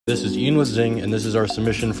This is Ian with Zing, and this is our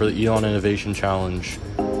submission for the Elon Innovation Challenge.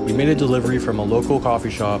 We made a delivery from a local coffee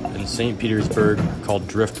shop in St. Petersburg called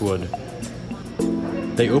Driftwood.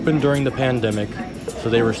 They opened during the pandemic, so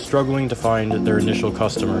they were struggling to find their initial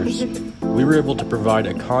customers. We were able to provide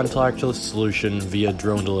a contactless solution via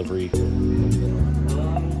drone delivery.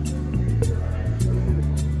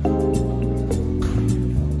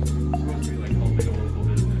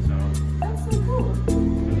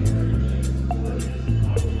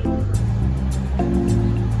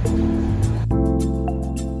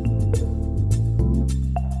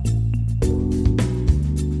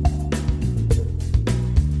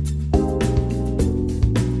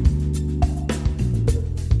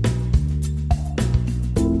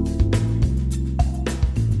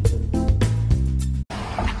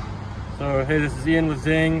 So hey, this is Ian with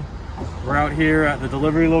Zing. We're out here at the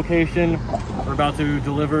delivery location. We're about to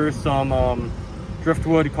deliver some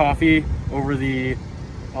Driftwood coffee over the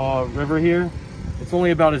river here. It's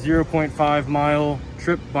only about a 0.5 mile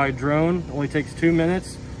trip by drone. It only takes 2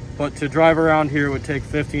 minutes, but to drive around here would take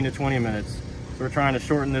 15 to 20 minutes. So we're trying to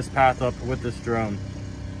shorten this path up with this drone.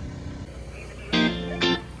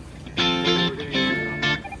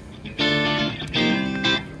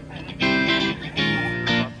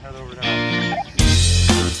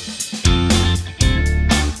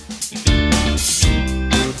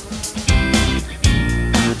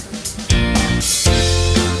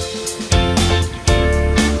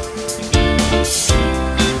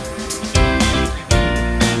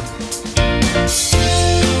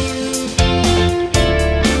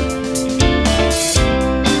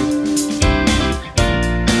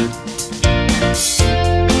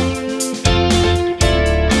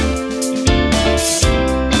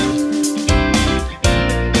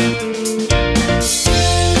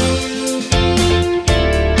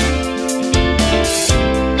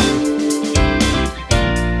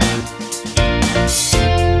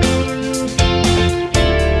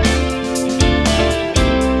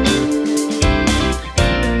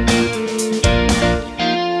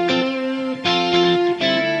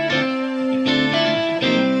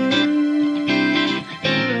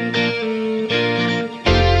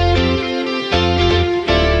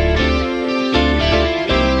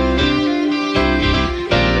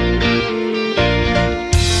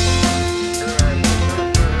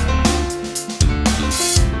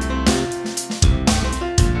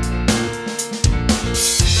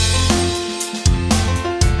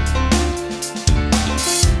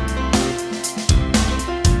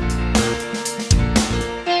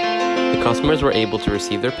 Customers were able to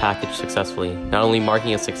receive their package successfully, not only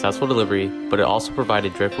marking a successful delivery, but it also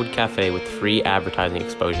provided Driftwood Cafe with free advertising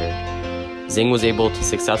exposure. Zing was able to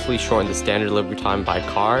successfully shorten the standard delivery time by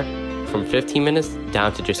car from 15 minutes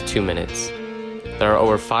down to just 2 minutes. There are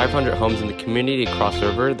over 500 homes in the community across the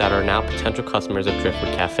river that are now potential customers of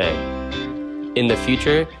Driftwood Cafe. In the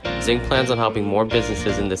future, Zing plans on helping more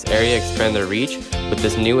businesses in this area expand their reach with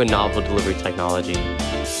this new and novel delivery technology.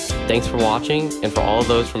 Thanks for watching, and for all of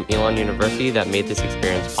those from Elon University that made this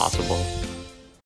experience possible.